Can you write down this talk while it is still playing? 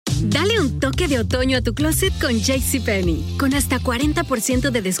Dale un toque de otoño a tu closet con JCPenney, con hasta 40%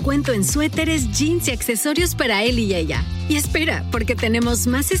 de descuento en suéteres, jeans y accesorios para él y ella. Y espera, porque tenemos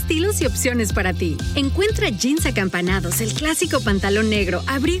más estilos y opciones para ti. Encuentra jeans acampanados, el clásico pantalón negro,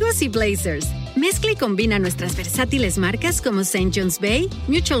 abrigos y blazers. Mezcla y combina nuestras versátiles marcas como St. John's Bay,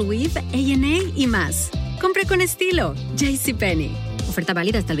 Mutual Weave, A&A y más. Compra con estilo. JCPenney. Oferta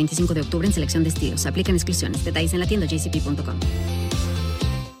válida hasta el 25 de octubre en selección de estilos. Aplican exclusiones. Detalles en la tienda jcp.com.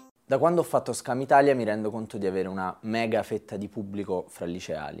 Da quando ho fatto Scam Italia mi rendo conto di avere una mega fetta di pubblico fra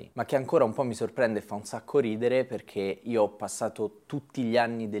liceali, ma che ancora un po' mi sorprende e fa un sacco ridere perché io ho passato tutti gli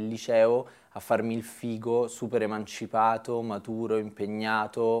anni del liceo a farmi il figo, super emancipato, maturo,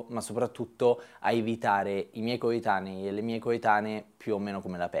 impegnato, ma soprattutto a evitare i miei coetanei e le mie coetanee più o meno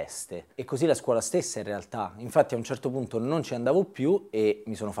come la peste. E così la scuola stessa in realtà. Infatti a un certo punto non ci andavo più e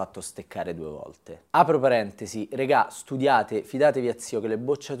mi sono fatto steccare 2 volte. Apro parentesi, regà, studiate, fidatevi a zio che le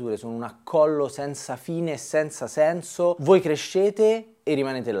bocciature sono un accollo senza fine e senza senso. Voi crescete e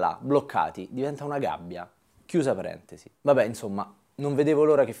rimanete là, bloccati, diventa una gabbia. Chiusa parentesi. Vabbè, insomma, non vedevo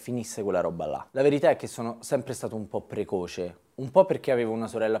l'ora che finisse quella roba là. La verità è che sono sempre stato un po' precoce, un po' perché avevo una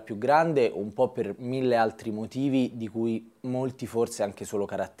sorella più grande, un po' per 1000 altri motivi, di cui molti forse anche solo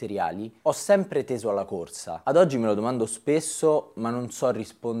caratteriali. Ho sempre teso alla corsa. Ad oggi me lo domando spesso, ma non so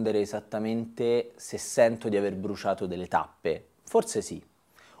rispondere esattamente se sento di aver bruciato delle tappe. Forse sì.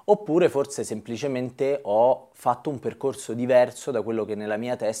 Oppure forse semplicemente ho fatto un percorso diverso da quello che nella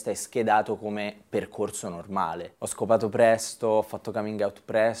mia testa è schedato come percorso normale. Ho scopato presto, ho fatto coming out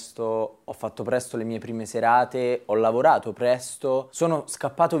presto, ho fatto presto le mie prime serate, ho lavorato presto, sono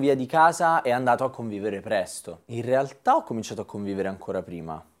scappato via di casa e andato a convivere presto. In realtà ho cominciato a convivere ancora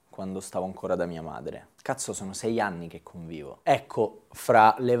prima, quando stavo ancora da mia madre. Cazzo, sono 6 anni che convivo. Ecco,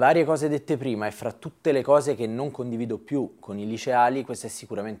 fra le varie cose dette prima e fra tutte le cose che non condivido più con i liceali, questa è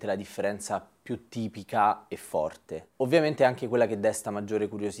sicuramente la differenza più tipica e forte. Ovviamente è anche quella che desta maggiore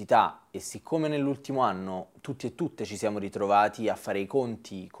curiosità e siccome nell'ultimo anno tutti e tutte ci siamo ritrovati a fare i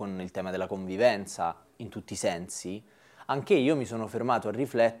conti con il tema della convivenza in tutti i sensi, anche io mi sono fermato a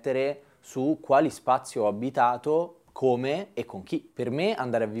riflettere su quali spazi ho abitato, come e con chi. Per me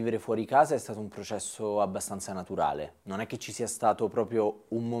andare a vivere fuori casa è stato un processo abbastanza naturale. Non è che ci sia stato proprio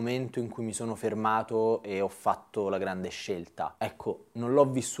un momento in cui mi sono fermato e ho fatto la grande scelta. Ecco, non l'ho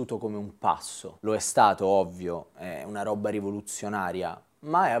vissuto come un passo. Lo è stato, ovvio, è una roba rivoluzionaria,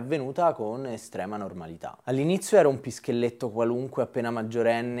 ma è avvenuta con estrema normalità. All'inizio ero un pischelletto qualunque appena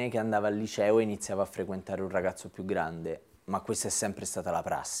maggiorenne che andava al liceo e iniziava a frequentare un ragazzo più grande. Ma questa è sempre stata la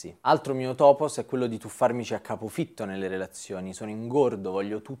prassi. Altro mio topos è quello di tuffarmici a capofitto nelle relazioni. Sono ingordo,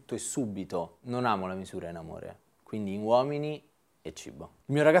 voglio tutto e subito. Non amo la misura in amore, quindi in uomini e cibo.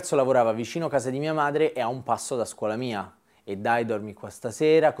 Il mio ragazzo lavorava vicino a casa di mia madre e a un passo da scuola mia. E dai, dormi qua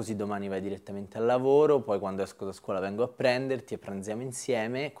stasera, così domani vai direttamente al lavoro, poi quando esco da scuola vengo a prenderti e pranziamo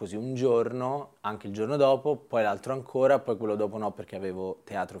insieme, così un giorno, anche il giorno dopo, poi l'altro ancora, poi quello dopo no perché avevo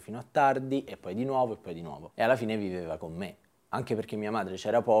teatro fino a tardi, e poi di nuovo, e poi di nuovo. E alla fine viveva con me, anche perché mia madre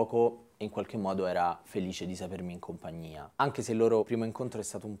c'era poco e in qualche modo era felice di sapermi in compagnia. Anche se il loro primo incontro è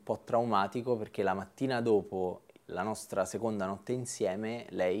stato un po' traumatico perché la mattina dopo la nostra seconda notte insieme,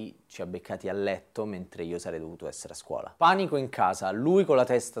 lei ci ha beccati a letto mentre io sarei dovuto essere a scuola. Panico in casa, lui con la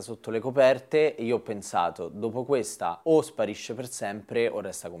testa sotto le coperte e io ho pensato, dopo questa o sparisce per sempre o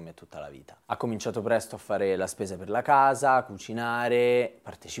resta con me tutta la vita. Ha cominciato presto a fare la spesa per la casa, a cucinare,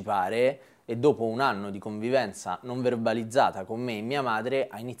 partecipare e dopo un anno di convivenza non verbalizzata con me e mia madre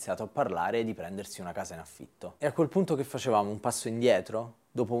ha iniziato a parlare di prendersi una casa in affitto. E a quel punto che facevamo? Un passo indietro?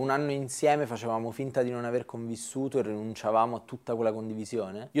 Dopo un anno insieme facevamo finta di non aver convissuto e rinunciavamo a tutta quella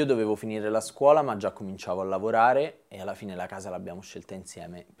condivisione? Io dovevo finire la scuola ma già cominciavo a lavorare e alla fine la casa l'abbiamo scelta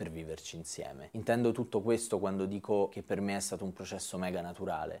insieme per viverci insieme. Intendo tutto questo quando dico che per me è stato un processo mega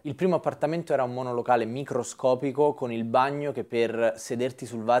naturale. Il primo appartamento era un monolocale microscopico con il bagno che per sederti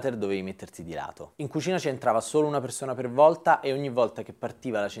sul water dovevi metterti di lato. In cucina ci entrava solo una persona per volta e ogni volta che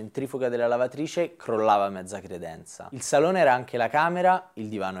partiva la centrifuga della lavatrice crollava mezza credenza. Il salone era anche la camera, il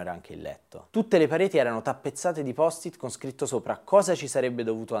divano era anche il letto. Tutte le pareti erano tappezzate di post-it con scritto sopra cosa ci sarebbe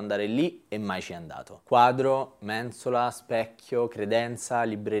dovuto andare lì e mai ci è andato. Quadro, mensola, specchio, credenza,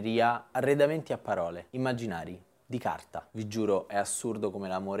 libreria, arredamenti a parole, immaginari, di carta. Vi giuro, è assurdo come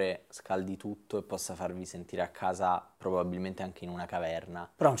l'amore scaldi tutto e possa farvi sentire a casa probabilmente anche in una caverna.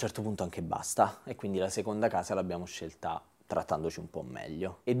 Però a un certo punto anche basta e quindi la seconda casa l'abbiamo scelta trattandoci un po'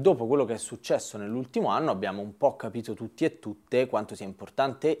 meglio. E dopo quello che è successo nell'ultimo anno abbiamo un po' capito tutti e tutte quanto sia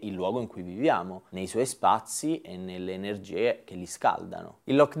importante il luogo in cui viviamo, nei suoi spazi e nelle energie che li scaldano.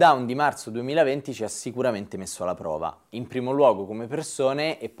 Il lockdown di marzo 2020 ci ha sicuramente messo alla prova, in primo luogo come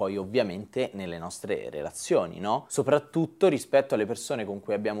persone e poi ovviamente nelle nostre relazioni, no? Soprattutto rispetto alle persone con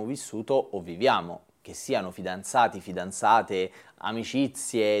cui abbiamo vissuto o viviamo, che siano fidanzati, fidanzate,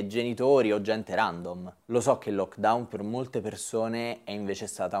 amicizie, genitori o gente random. Lo so che il lockdown per molte persone è invece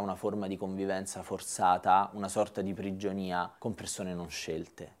stata una forma di convivenza forzata, una sorta di prigionia con persone non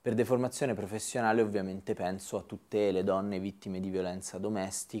scelte. Per deformazione professionale ovviamente penso a tutte le donne vittime di violenza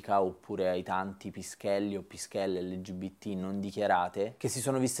domestica oppure ai tanti pischelli o pischelle LGBT non dichiarate che si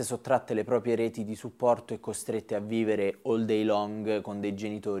sono viste sottratte le proprie reti di supporto e costrette a vivere all day long con dei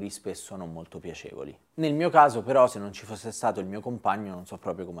genitori spesso non molto piacevoli. Nel mio caso però, se non ci fosse stato il mio compagno, non so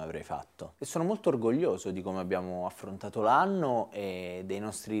proprio come avrei fatto. E sono molto orgoglioso di come abbiamo affrontato l'anno e dei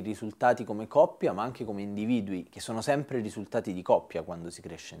nostri risultati come coppia, ma anche come individui, che sono sempre risultati di coppia quando si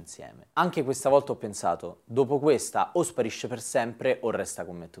cresce insieme. Anche questa volta ho pensato, dopo questa o sparisce per sempre o resta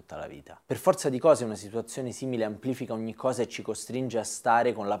con me tutta la vita. Per forza di cose una situazione simile amplifica ogni cosa e ci costringe a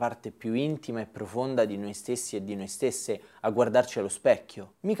stare con la parte più intima e profonda di noi stessi e di noi stesse, a guardarci allo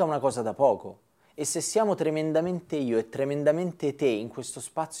specchio. Mica una cosa da poco. E se siamo tremendamente io e tremendamente te in questo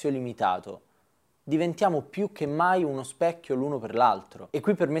spazio limitato, diventiamo più che mai uno specchio l'uno per l'altro. E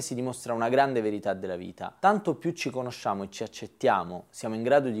qui per me si dimostra una grande verità della vita. Tanto più ci conosciamo e ci accettiamo, siamo in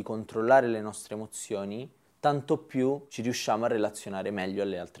grado di controllare le nostre emozioni, tanto più ci riusciamo a relazionare meglio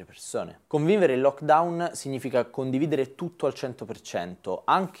alle altre persone. Convivere in lockdown significa condividere tutto al 100%,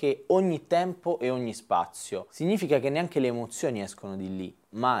 anche ogni tempo e ogni spazio. Significa che neanche le emozioni escono di lì,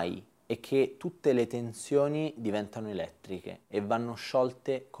 mai. E che tutte le tensioni diventano elettriche e vanno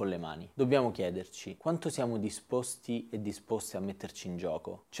sciolte con le mani. Dobbiamo chiederci quanto siamo disposti e disposte a metterci in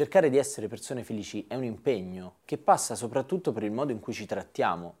gioco. Cercare di essere persone felici è un impegno che passa soprattutto per il modo in cui ci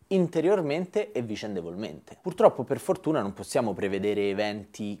trattiamo, interiormente e vicendevolmente. Purtroppo, per fortuna, non possiamo prevedere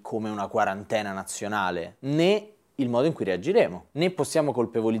eventi come una quarantena nazionale, né il modo in cui reagiremo, né possiamo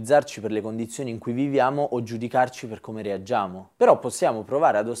colpevolizzarci per le condizioni in cui viviamo o giudicarci per come reagiamo. Però possiamo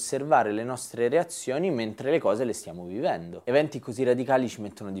provare ad osservare le nostre reazioni mentre le cose le stiamo vivendo. Eventi così radicali ci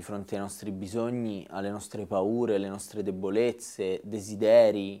mettono di fronte ai nostri bisogni, alle nostre paure, alle nostre debolezze,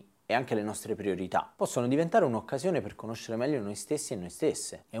 desideri e anche le nostre priorità. Possono diventare un'occasione per conoscere meglio noi stessi e noi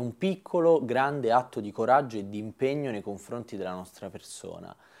stesse. È un piccolo, grande atto di coraggio e di impegno nei confronti della nostra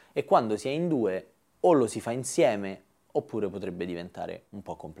persona. E quando si è in due, o lo si fa insieme, oppure potrebbe diventare un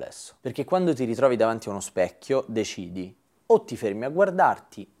po' complesso. Perché quando ti ritrovi davanti a uno specchio, decidi, o ti fermi a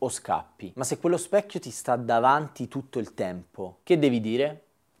guardarti o scappi. Ma se quello specchio ti sta davanti tutto il tempo, che devi dire?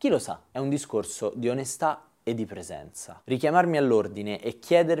 Chi lo sa? È un discorso di onestà e di presenza. Richiamarmi all'ordine e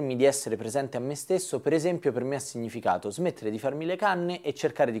chiedermi di essere presente a me stesso, per esempio, per me ha significato smettere di farmi le canne e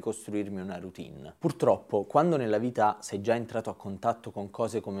cercare di costruirmi una routine. Purtroppo, quando nella vita sei già entrato a contatto con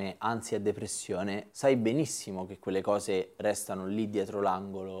cose come ansia e depressione, sai benissimo che quelle cose restano lì dietro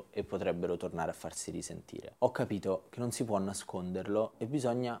l'angolo e potrebbero tornare a farsi risentire. Ho capito che non si può nasconderlo e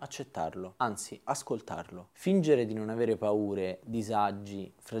bisogna accettarlo, anzi ascoltarlo. Fingere di non avere paure,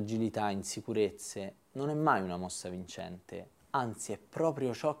 disagi, fragilità, insicurezze non è mai una mossa vincente, anzi è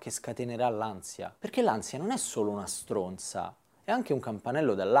proprio ciò che scatenerà l'ansia, perché l'ansia non è solo una stronza, è anche un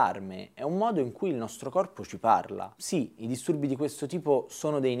campanello d'allarme, è un modo in cui il nostro corpo ci parla. Sì, i disturbi di questo tipo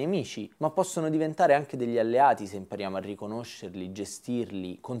sono dei nemici, ma possono diventare anche degli alleati se impariamo a riconoscerli,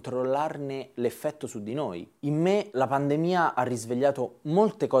 gestirli, controllarne l'effetto su di noi. In me la pandemia ha risvegliato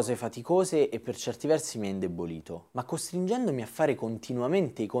molte cose faticose e per certi versi mi ha indebolito, ma costringendomi a fare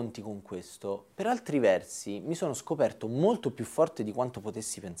continuamente i conti con questo, per altri versi mi sono scoperto molto più forte di quanto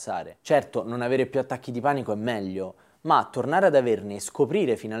potessi pensare. Certo, non avere più attacchi di panico è meglio, ma tornare ad averne e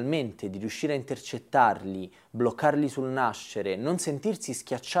scoprire finalmente di riuscire a intercettarli, bloccarli sul nascere, non sentirsi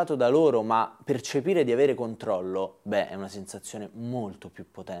schiacciato da loro ma percepire di avere controllo, beh, è una sensazione molto più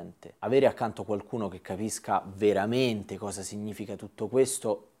potente. Avere accanto qualcuno che capisca veramente cosa significa tutto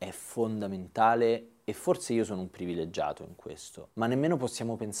questo è fondamentale e forse io sono un privilegiato in questo, ma nemmeno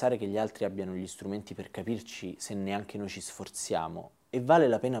possiamo pensare che gli altri abbiano gli strumenti per capirci se neanche noi ci sforziamo. E vale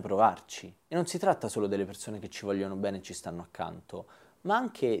la pena provarci. E non si tratta solo delle persone che ci vogliono bene e ci stanno accanto, ma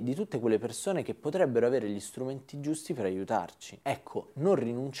anche di tutte quelle persone che potrebbero avere gli strumenti giusti per aiutarci. Ecco, non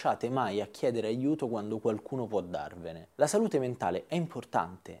rinunciate mai a chiedere aiuto quando qualcuno può darvene. La salute mentale è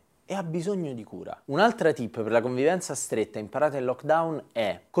importante e ha bisogno di cura. Un'altra tip per la convivenza stretta imparata in lockdown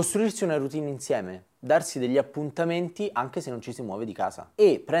è costruirsi una routine insieme. darsi degli appuntamenti anche se non ci si muove di casa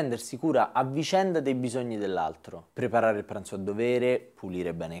e prendersi cura a vicenda dei bisogni dell'altro, preparare il pranzo a dovere,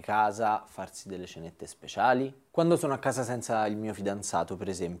 pulire bene casa, farsi delle cenette speciali. Quando sono a casa senza il mio fidanzato, per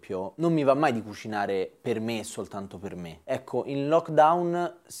esempio, non mi va mai di cucinare per me e soltanto per me. Ecco, in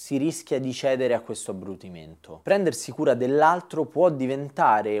lockdown si rischia di cedere a questo abbrutimento. Prendersi cura dell'altro può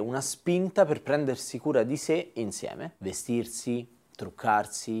diventare una spinta per prendersi cura di sé insieme. Vestirsi,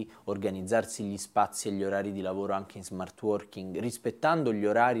 truccarsi, organizzarsi gli spazi e gli orari di lavoro anche in smart working, rispettando gli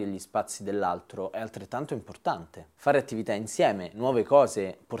orari e gli spazi dell'altro, è altrettanto importante. Fare attività insieme, nuove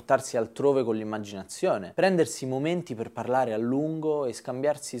cose, portarsi altrove con l'immaginazione, prendersi momenti per parlare a lungo e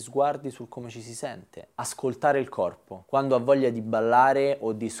scambiarsi sguardi sul come ci si sente, ascoltare il corpo, quando ha voglia di ballare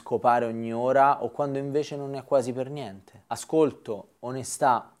o di scopare ogni ora o quando invece non ne ha quasi per niente. Ascolto,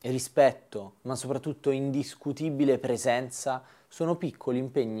 onestà, rispetto, ma soprattutto indiscutibile presenza sono piccoli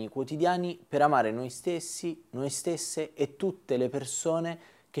impegni quotidiani per amare noi stessi, noi stesse e tutte le persone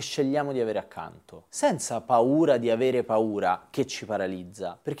che scegliamo di avere accanto, senza paura di avere paura che ci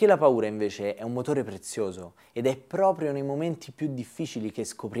paralizza, perché la paura invece è un motore prezioso ed è proprio nei momenti più difficili che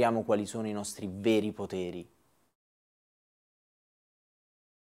scopriamo quali sono i nostri veri poteri.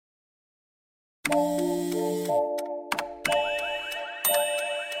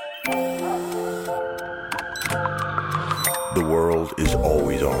 The world is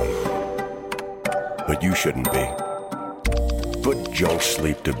always on, but you shouldn't be. Put junk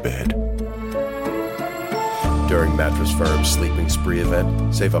sleep to bed. During Mattress Firm's Sleeping Spree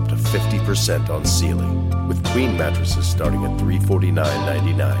event, save up to 50% on Sealy, with queen mattresses starting at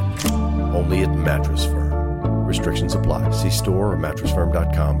 $349.99. Only at Mattress Firm. Restrictions apply. See store or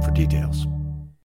mattressfirm.com for details.